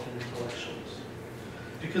cosmopolitan intellectuals.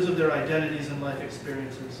 Because of their identities and life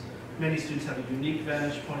experiences, Many students have unique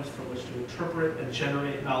vantage points from which to interpret and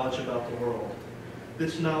generate knowledge about the world.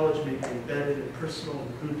 This knowledge may be embedded in personal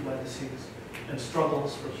and group legacies and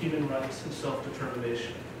struggles for human rights and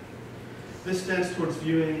self-determination. This stance towards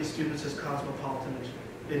viewing the students as cosmopolitan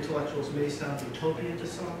intellectuals may sound utopian to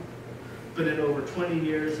some, but in over 20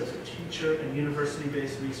 years as a teacher and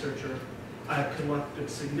university-based researcher, I have collected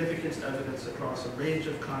significant evidence across a range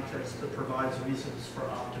of contexts that provides reasons for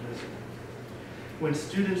optimism. When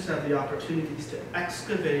students have the opportunities to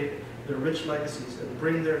excavate their rich legacies and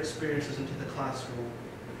bring their experiences into the classroom,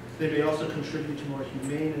 they may also contribute to more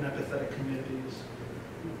humane and empathetic communities.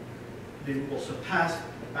 They will surpass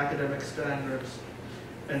academic standards,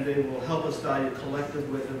 and they will help us value collective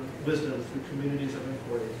wisdom through communities of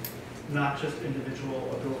inquiry, not just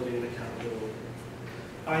individual ability and accountability.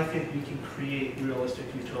 I think we can create realistic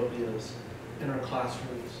utopias in our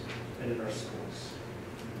classrooms and in our schools.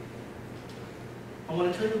 I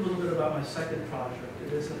want to tell you a little bit about my second project.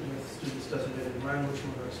 It isn't with students designated language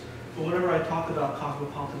learners, but whenever I talk about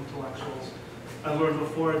cosmopolitan intellectuals, I learned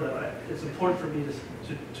before that it's important for me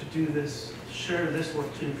to do this, share this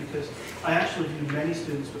work too, because I actually view many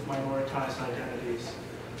students with minoritized identities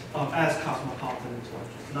as cosmopolitan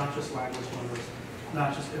intellectuals, not just language learners,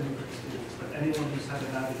 not just immigrant students, but anyone who's had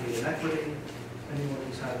to navigate inequity, anyone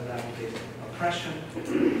who's had to navigate oppression,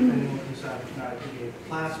 anyone who's had to navigate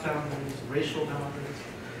class boundaries, racial boundaries.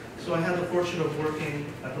 So I had the fortune of working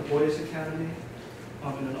at the Boys Academy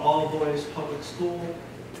in an all-boys public school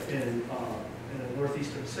in a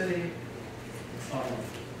northeastern city.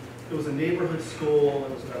 It was a neighborhood school.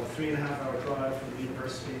 It was about a 3.5-hour drive from the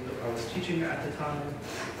university that I was teaching at the time.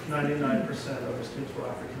 99% of the students were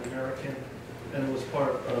African American, and it was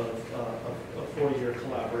part of a 4-year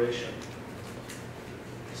collaboration.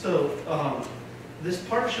 So this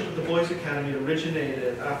partnership with the Boys Academy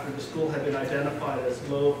originated after the school had been identified as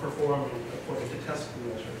low performing according to testing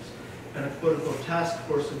measures. And a quote-unquote task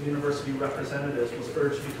force of university representatives was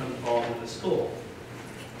urged to become involved in the school.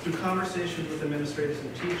 Through conversations with administrators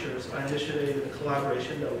and teachers, I initiated a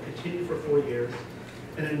collaboration that would continue for 4 years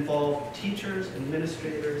and involved teachers,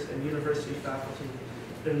 administrators, and university faculty.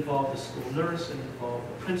 It involved the school nurse, it involved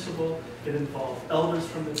the principal, it involved elders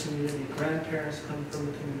from the community, grandparents coming from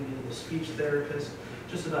the community, the speech therapist.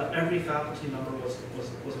 Just about every faculty member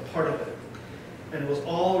was a part of it. And it was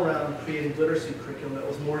all around creating literacy curriculum that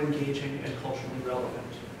was more engaging and culturally relevant.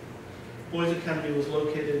 Boys Academy was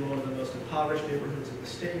located in one of the most impoverished neighborhoods in the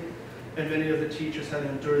state, and many of the teachers had to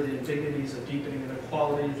endure the indignities of deepening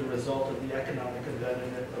inequality, the result of the economic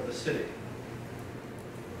abandonment of the city.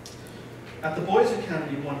 At the Boys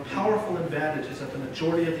Academy, one powerful advantage is that the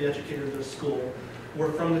majority of the educators of the school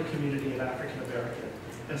were from the community and African American,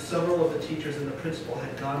 and several of the teachers and the principal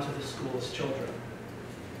had gone to the school as children.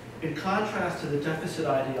 In contrast to the deficit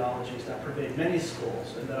ideologies that pervade many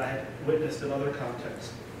schools and that I had witnessed in other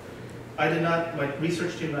contexts, my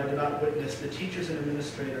research team and I did not witness the teachers and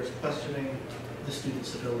administrators questioning the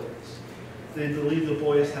students' abilities. They believed the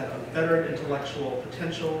boys had unfettered intellectual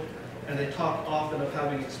potential, and they talked often of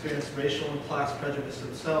having experienced racial and class prejudice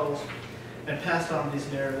themselves and passed on these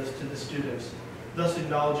narratives to the students, thus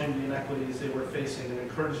acknowledging the inequities they were facing and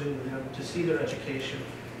encouraging them to see their education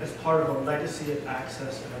as part of a legacy of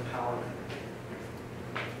access and empowerment.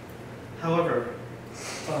 However,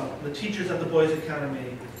 the teachers at the Boys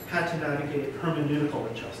Academy had to navigate hermeneutical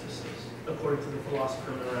injustices, according to the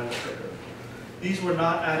philosopher Miranda Fricker. These were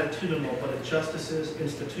not attitudinal, but injustices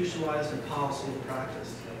institutionalized in policy and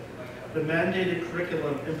practice. The mandated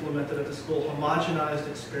curriculum implemented at the school homogenized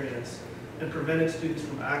experience and prevented students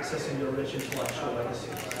from accessing their rich intellectual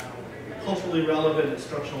legacies. Culturally relevant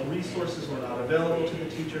instructional resources were not available to the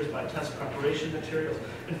teachers by test preparation materials.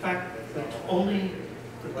 In fact, the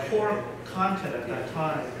core content at that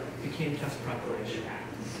time became test preparation.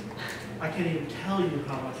 I can't even tell you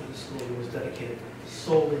how much of the school was dedicated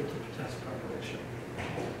solely to test preparation.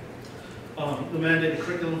 The mandated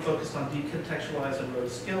curriculum focused on decontextualized and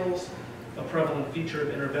rote skills, a prevalent feature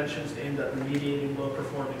of interventions aimed at remediating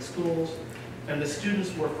low-performing schools, and the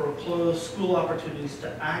students were foreclosed school opportunities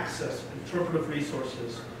to access interpretive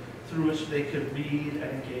resources through which they could read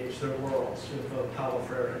and engage their worlds, to invoke Paulo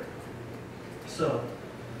Freire. So,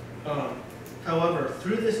 however,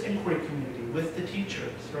 through this inquiry community with the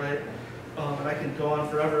teachers, right, and I can go on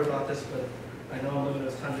forever about this, but I know I'm limited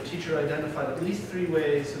with time. The teacher identified at least 3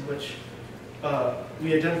 ways in which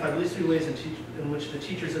in which the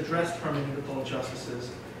teachers addressed hermeneutical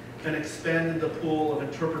injustices and expanded the pool of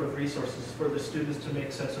interpretive resources for the students to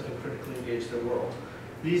make sense of and critically engage their world.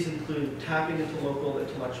 These include tapping into local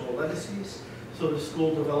intellectual legacies. So the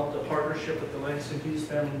school developed a partnership with the Langston Hughes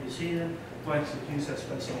Family Museum Mike Hughes had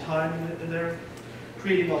spent some time in there,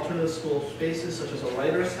 creating alternative school spaces such as a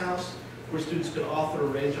writer's house, where students could author a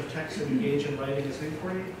range of texts and engage in writing as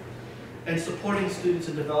inquiry, and supporting students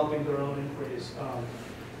in developing their own inquiries.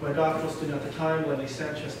 My doctoral student at the time, Lenny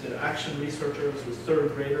Sanchez, did action researchers with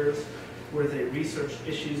third graders, where they researched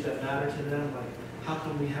issues that matter to them, like how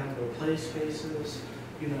come we have no play spaces,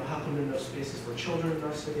 you know, how come there are no spaces for children in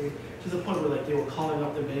our city, to the point where like they were calling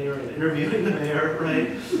up the mayor and interviewing the mayor, right,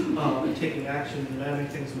 and taking action and demanding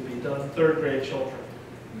things would be done, third grade children.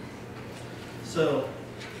 So,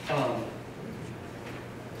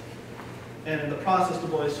 and in the process, the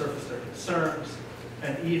boys surfaced their concerns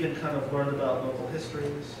and even kind of learned about local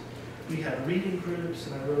histories. We had reading groups,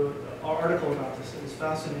 and I wrote an article about this. It was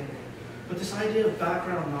fascinating. But this idea of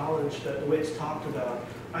background knowledge that Wade's talked about,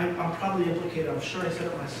 I'm probably implicated. I'm sure I said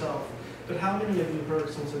it myself. But how many of you heard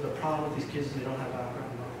someone say the problem with these kids is they don't have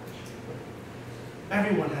background knowledge?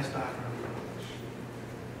 Everyone has background knowledge.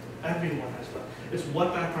 Everyone has background. It's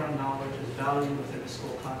what background knowledge is valued within the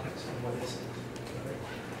school context and what isn't. Right?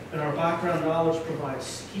 And our background knowledge provides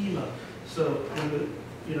schema. So, when the,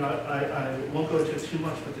 you know, I won't go into it too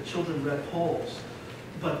much, but the children read polls,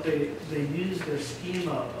 but they use their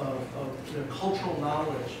schema of their cultural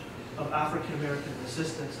knowledge of African American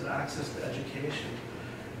resistance and access to education,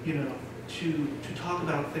 you know, to talk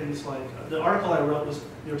about things like, the article I wrote was,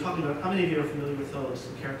 they were talking about, how many of you are familiar with those,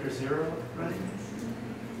 the character Zero, right?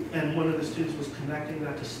 And one of the students was connecting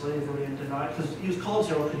that to slavery and denying, because he was called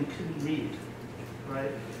Zero because he couldn't read,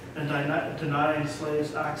 right? And denying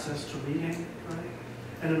slaves access to reading, right?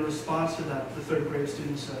 And in response to that, the third grade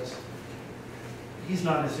student says, he's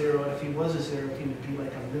not a zero. If he was a zero, he would be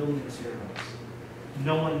like a million zeros.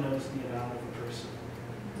 No one knows the amount of a person.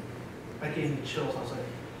 That gave me chills. I was like,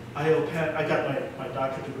 I got my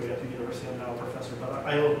doctorate degree at the university. I'm now a professor, but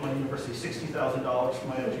I owe my university $60,000 for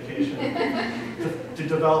my education to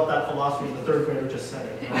develop that philosophy. And the third grader just said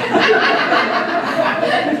it. So I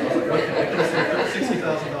was like, okay, I could have saved $60,000.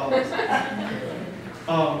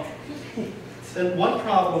 And one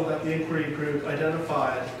problem that the inquiry group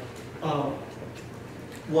identified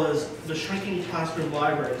was the shrinking classroom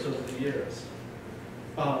libraries over the years.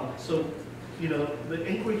 So, you know, the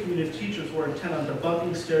inquiry community of teachers were intent on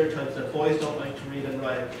debunking stereotypes that boys don't like to read and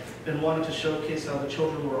write, and wanted to showcase how the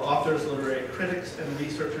children were authors, literary critics, and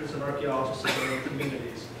researchers and archaeologists in their own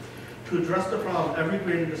communities. To address the problem, every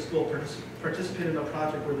grade in the school participated in a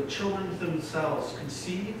project where the children themselves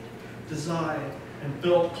conceived, designed, and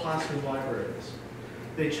built classroom libraries.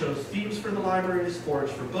 They chose themes for the libraries,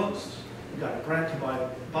 foraged for books, got a grant to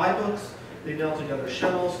buy books, they nailed together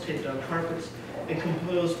shelves, taped down carpets, and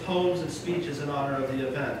composed poems and speeches in honor of the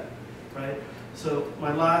event, right? So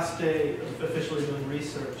my last day of officially doing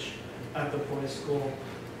research at the boys' school,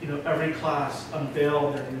 you know, every class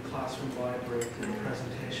unveiled their new classroom library through a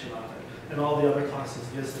presentation on it, and all the other classes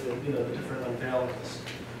visited, you know, the different unveilings.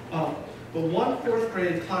 But one fourth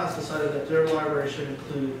grade class decided that their library should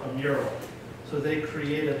include a mural. So they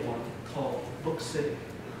created one called Book City.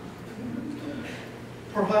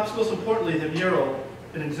 Perhaps most importantly, the mural,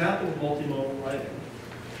 an example of multimodal writing,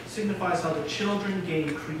 signifies how the children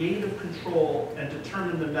gain creative control and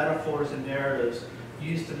determine the metaphors and narratives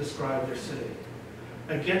used to describe their city.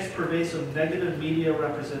 Against pervasive negative media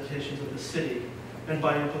representations of the city, and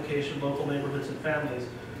by implication local neighborhoods and families,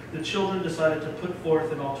 the children decided to put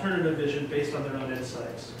forth an alternative vision based on their own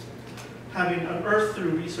insights. Having unearthed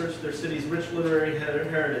through research their city's rich literary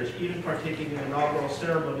heritage, even partaking in the inaugural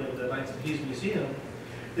ceremony of the Knights of Hughes Museum,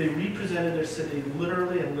 they represented their city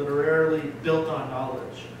literally and literarily built on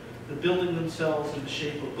knowledge, the building themselves in the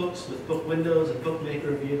shape of books with book windows and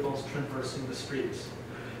bookmaker vehicles traversing the streets.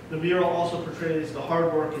 The mural also portrays the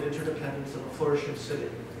hard work and interdependence of a flourishing city,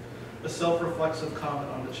 a self-reflexive comment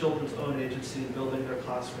on the children's own agency in building their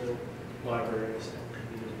classroom, libraries, and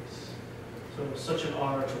communities. So it was such an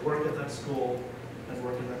honor to work at that school and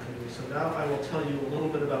work in that community. So now I will tell you a little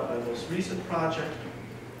bit about my most recent project,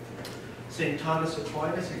 St. Thomas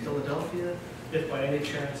Aquinas in Philadelphia. If by any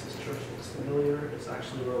chance this church looks familiar, it's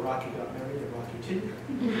actually where Rocky got married in Rocky II.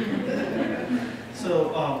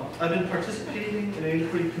 So I've been participating in an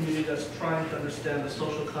inquiry community that's trying to understand the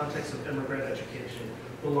social context of immigrant education,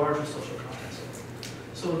 the larger social context.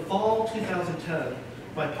 So in fall 2010,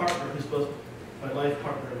 my partner, who's both my life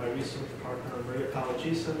partner and my research partner, Maria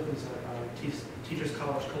Palagisa, who's at Teachers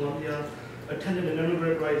College Columbia, attended an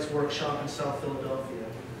immigrant rights workshop in South Philadelphia.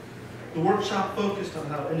 The workshop focused on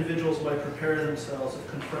how individuals might prepare themselves if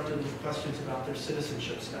confronted with questions about their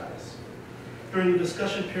citizenship status. During the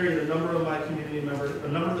discussion period, a number of the community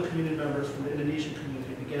members from the Indonesian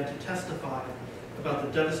community began to testify about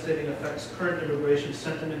the devastating effects current immigration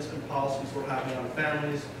sentiments and policies were having on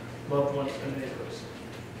families, loved ones, and neighbors.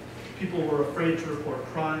 People were afraid to report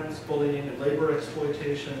crimes, bullying, and labor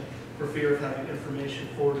exploitation for fear of having information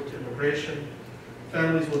forwarded to immigration.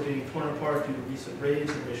 Families were being torn apart due to recent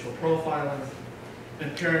raids and racial profiling,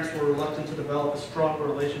 and parents were reluctant to develop a stronger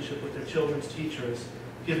relationship with their children's teachers,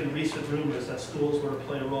 given recent rumors that schools were to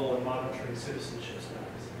play a role in monitoring citizenship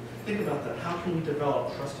status. Think about that. How can we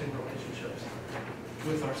develop trusting relationships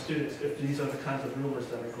with our students if these are the kinds of rumors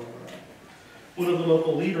that are going around? One of the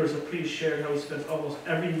local leaders, a priest, shared how he spent almost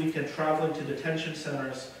every weekend traveling to detention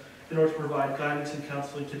centers in order to provide guidance and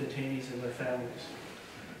counseling to detainees and their families.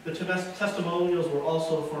 The testimonials were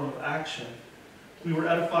also a form of action. We were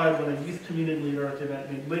edified when a youth community leader at the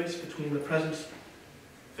event made links between the present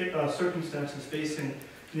circumstances facing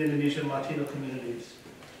the Indonesian Latino communities.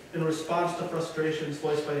 In response to frustrations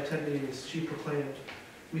voiced by attendees, she proclaimed,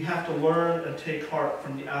 "We have to learn and take heart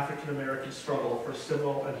from the African American struggle for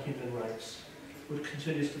civil and human rights," which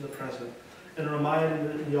continues to the present, and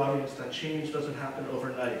reminding the audience that change doesn't happen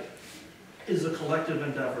overnight. It is a collective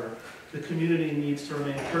endeavor. The community needs to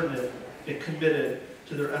remain pertinent and committed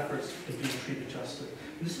to their efforts in being treated justly.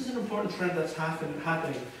 And this is an important trend that's happening,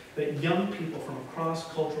 that young people from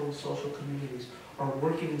across cultural and social communities are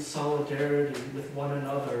working in solidarity with one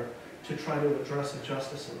another to try to address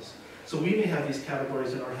injustices. So we may have these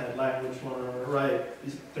categories in our head, language, learner, right,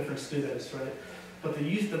 these different students, right? But the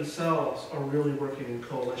youth themselves are really working in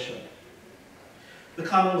coalition. The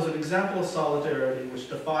Common was an example of solidarity which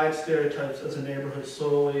defied stereotypes as a neighborhood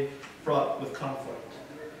solely fraught with conflict.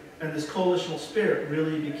 And this coalitional spirit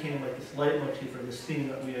really became like this leitmotif or this theme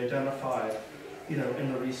that we identified,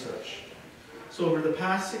 in the research. So over the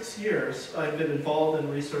past 6 years, I've been involved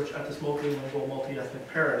in research at this multilingual,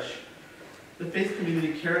 multi-ethnic parish. The faith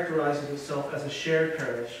community characterizes itself as a shared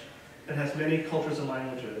parish and has many cultures and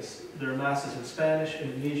languages. There are masses in Spanish,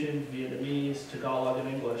 Indonesian, Vietnamese, Tagalog, and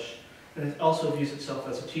English, and it also views itself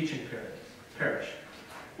as a teaching parish.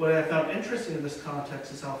 What I found interesting in this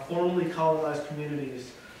context is how formerly colonized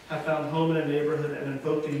communities have found home in a neighborhood and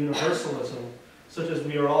invoked a universalism, such as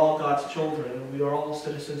we are all God's children and we are all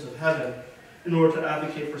citizens of heaven, in order to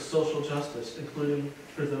advocate for social justice, including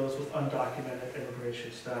for those with undocumented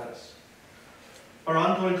immigration status. Our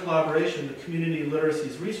ongoing collaboration, the Community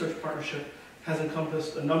Literacies Research Partnership, has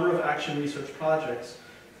encompassed a number of action research projects,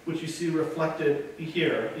 which you see reflected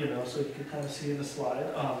here, so you can kind of see in the slide.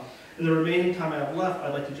 In the remaining time I have left,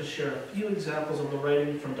 I'd like to just share a few examples of the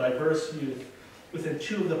writing from diverse youth within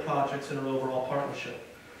 2 of the projects in our overall partnership,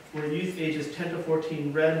 where youth ages 10 to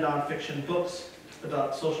 14 read nonfiction books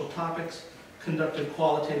about social topics, conducted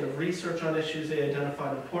qualitative research on issues they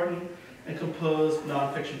identified important, and composed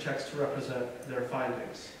nonfiction texts to represent their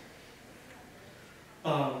findings.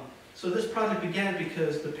 So this project began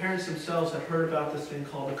because the parents themselves had heard about this thing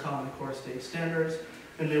called the Common Core State Standards,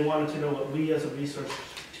 and they wanted to know what we as a research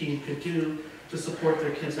team could do to support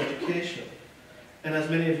their kids' education. And as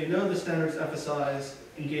many of you know, the standards emphasize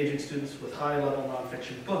engaging students with high-level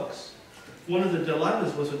nonfiction books. One of the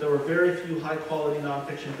dilemmas was that there were very few high-quality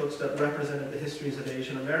nonfiction books that represented the histories of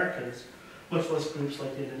Asian Americans, much less groups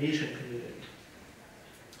like the Indonesian community,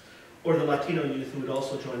 or the Latino youth who would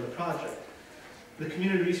also join the project. The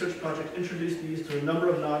Community Research Project introduced these to a number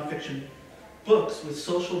of nonfiction books with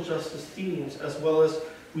social justice themes, as well as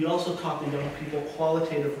we also taught the young people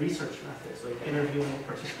qualitative research methods, like interviewing,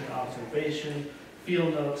 participant observation,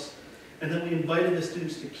 field notes, and then we invited the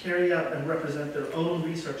students to carry out and represent their own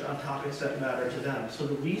research on topics that matter to them. So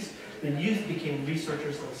the youth became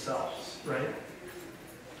researchers themselves, right?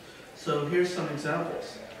 So here's some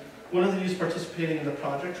examples. One of the youth participating in the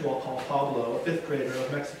project, who I'll call Pablo, a 5th grader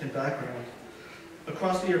of Mexican background,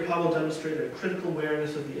 across the year, Pablo demonstrated a critical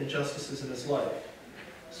awareness of the injustices in his life.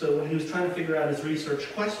 So when he was trying to figure out his research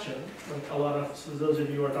question, like so those of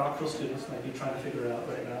you who are doctoral students might be trying to figure out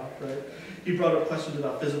right now, right? He brought up questions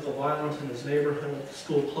about physical violence in his neighborhood,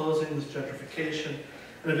 school closings, gentrification,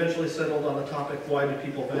 and eventually settled on the topic, why do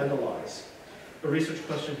people vandalize? A research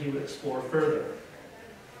question he would explore further.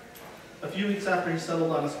 A few weeks after he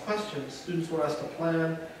settled on his questions, students were asked to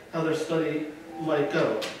plan how their study might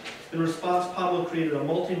go. In response, Pablo created a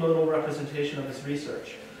multimodal representation of his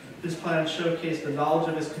research. His plan showcased the knowledge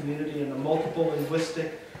of his community and the multiple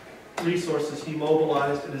linguistic resources he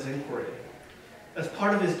mobilized in his inquiry. As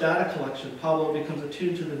part of his data collection, Pablo becomes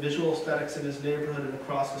attuned to the visual aesthetics in his neighborhood and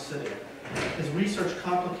across the city. His research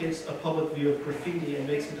complicates a public view of graffiti and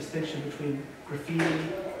makes a distinction between graffiti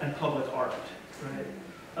and public art, right?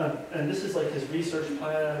 And this is like his research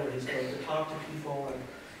plan where he's going to talk to people, and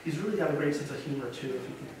he's really got a great sense of humor too,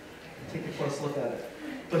 if take a close look at it.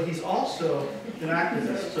 But he's also an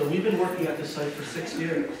activist. So we've been working at this site for 6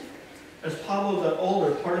 years. As Pablo got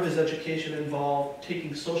older, part of his education involved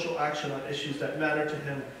taking social action on issues that mattered to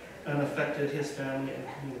him and affected his family and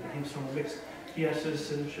community. He was from a mixed, he has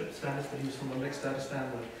citizenship status, but he was from a mixed status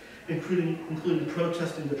family, including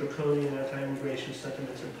protesting the draconian anti-immigration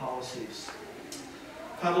sentiments and policies.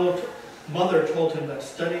 Pablo's mother told him that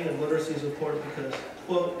studying and literacy is important because,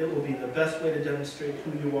 quote, it will be the best way to demonstrate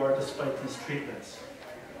who you are despite these treatments.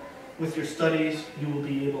 With your studies, you will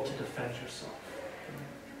be able to defend yourself.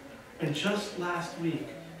 And just last week,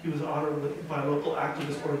 he was honored by local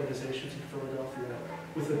activist organizations in Philadelphia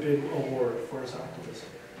with a big award for his activism.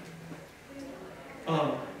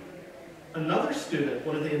 Another student,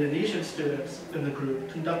 one of the Indonesian students in the group,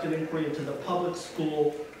 conducted inquiry into the public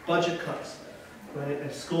school budget cuts, right,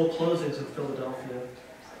 and school closings in Philadelphia,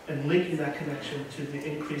 and linking that connection to the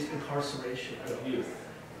increased incarceration of youth.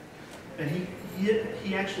 And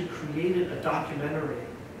he actually created a documentary,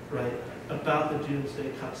 right, about the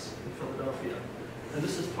doomsday cuts in Philadelphia. And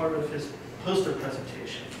this is part of his poster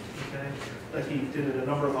presentation, okay, that he did in a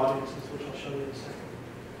number of audiences, which I'll show you in a second.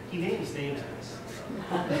 He names names in this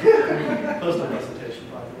poster presentation,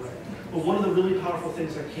 by the way. But one of the really powerful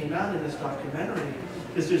things that came out in this documentary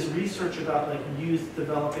is there's research about like youth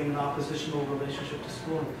developing an oppositional relationship to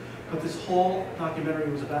schooling. But this whole documentary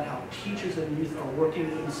was about how teachers and youth are working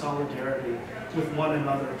in solidarity with one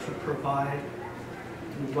another to provide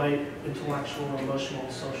the right intellectual, emotional,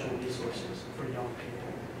 and social resources for young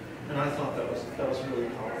people. And I thought that was really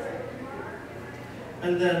powerful.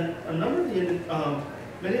 And then a number of the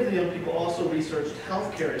many of the young people also researched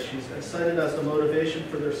healthcare issues and cited as the motivation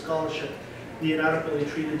for their scholarship the inadequately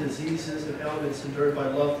treated diseases and ailments endured by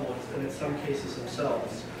loved ones, and in some cases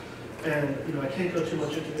themselves. And I can't go too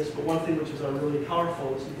much into this, but one thing which is really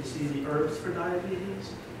powerful is you can see the herbs for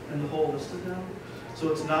diabetes and the whole list of them.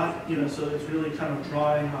 So it's not, so it's really kind of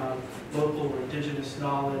drawing on local or indigenous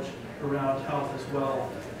knowledge around health as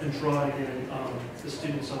well, and drawing in the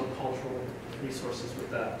students' own cultural resources with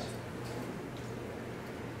that.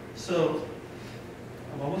 So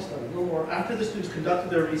I'm almost done, a little more. After the students conducted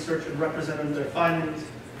their research and represented their findings,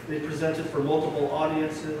 they presented for multiple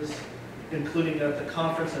audiences, including at the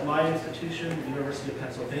conference at my institution, the University of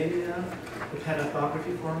Pennsylvania, the Penn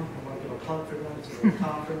Ethnography Forum. I want to give a plug for them. It's a great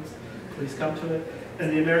conference. Please come to it.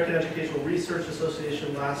 And the American Educational Research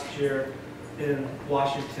Association last year in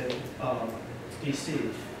Washington, D.C.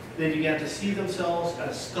 They began to see themselves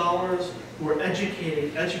as scholars who were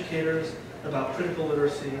educating educators about critical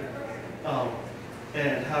literacy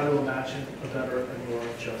and how to imagine a better and more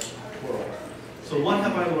just world. So what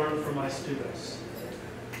have I learned from my students?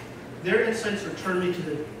 Their insights returned me to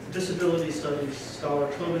the disability studies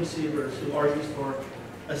scholar Tobin Sievers, who argues for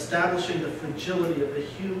establishing the fragility of the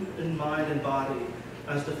human mind and body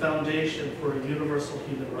as the foundation for universal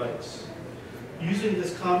human rights. Using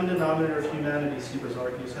this common denominator of humanity, Sievers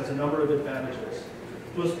argues, has a number of advantages.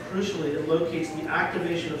 Most crucially, it locates the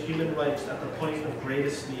activation of human rights at the point of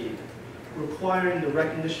greatest need, requiring the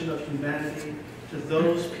recognition of humanity to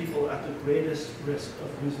those people at the greatest risk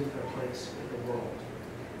of losing their place in the world,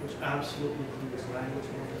 which absolutely includes language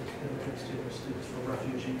learners, immigrant students from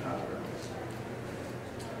refugee backgrounds.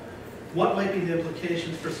 What might be the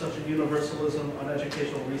implications for such a universalism on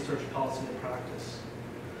educational research, policy, and practice?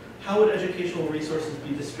 How would educational resources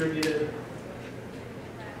be distributed?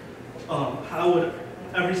 How would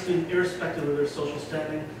every student, irrespective of their social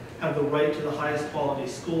standing, have the right to the highest quality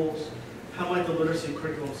schools? How might the literacy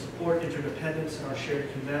curriculum support interdependence in our shared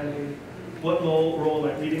humanity? What role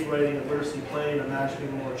might reading, writing, and literacy play in imagining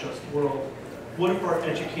a more just world? What if our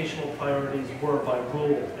educational priorities were, by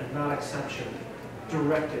rule and not exception,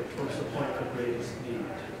 directed towards the point of greatest need?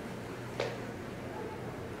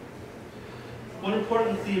 One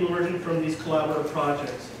important theme emerging from these collaborative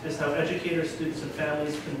projects is how educators, students, and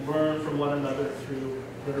families can learn from one another through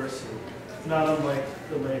literacy, not unlike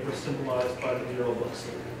the labor symbolized by the mural books.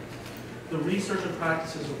 The research and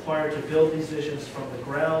practices required to build these visions from the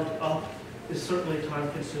ground up is certainly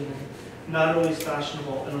time-consuming, not always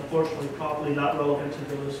fashionable, and unfortunately probably not relevant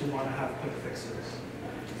to those who want to have quick fixes.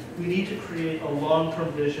 We need to create a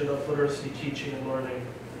long-term vision of literacy teaching and learning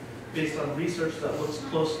based on research that looks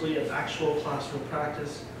closely at actual classroom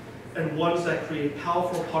practice, and ones that create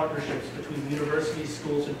powerful partnerships between universities,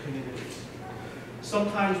 schools, and communities.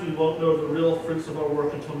 Sometimes we won't know the real fruits of our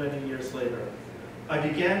work until many years later. I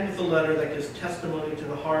began with a letter that gives testimony to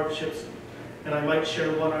the hardships, and I might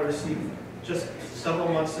share one I received just several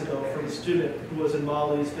months ago from a student who was in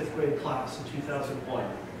Molly's 5th grade class in 2001.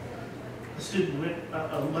 A student wrote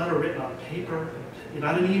a letter written on paper,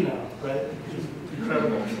 not an email, right? Which is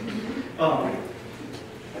incredible.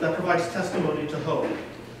 That provides testimony to hope.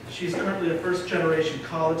 She's currently a first-generation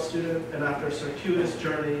college student, and after a circuitous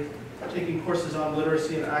journey, taking courses on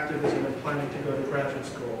literacy and activism and planning to go to graduate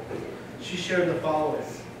school, she shared the following.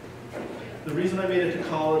 The reason I made it to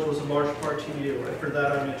college was in large part to you, and for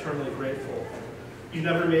that I'm eternally grateful. You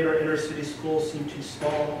never made our inner city schools seem too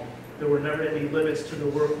small. There were never any limits to the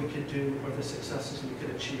work we could do or the successes we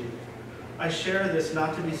could achieve. I share this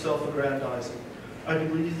not to be self-aggrandizing. I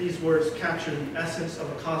believe these words capture the essence of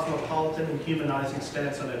a cosmopolitan and humanizing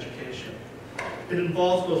stance on education. It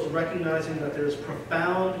involves both recognizing that there is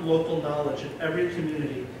profound local knowledge in every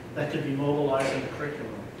community that could be mobilized in the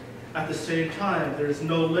curriculum. At the same time, there is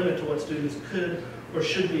no limit to what students could or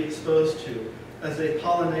should be exposed to as they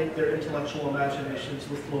pollinate their intellectual imaginations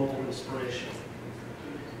with global inspiration.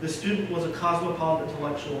 The student was a cosmopolitan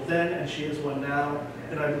intellectual then, and she is one now,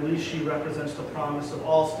 and I believe she represents the promise of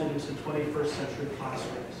all students in 21st century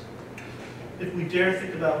classrooms. If we dare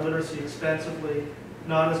think about literacy expansively,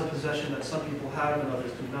 not as a possession that some people have and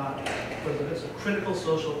others do not, but as a critical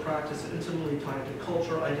social practice intimately tied to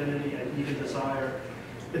culture, identity, and even desire,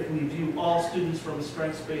 if we view all students from a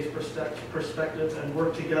strengths-based perspective and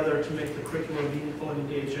work together to make the curriculum meaningful and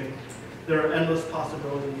engaging, there are endless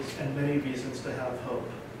possibilities and many reasons to have hope.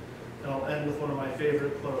 And I'll end with one of my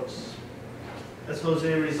favorite quotes. As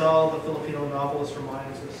Jose Rizal, the Filipino novelist,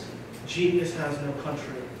 reminds us, genius has no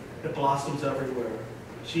country. It blossoms everywhere.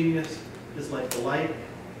 Genius is like the light,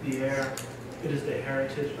 the air. It is the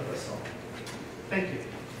heritage of us all. Thank you.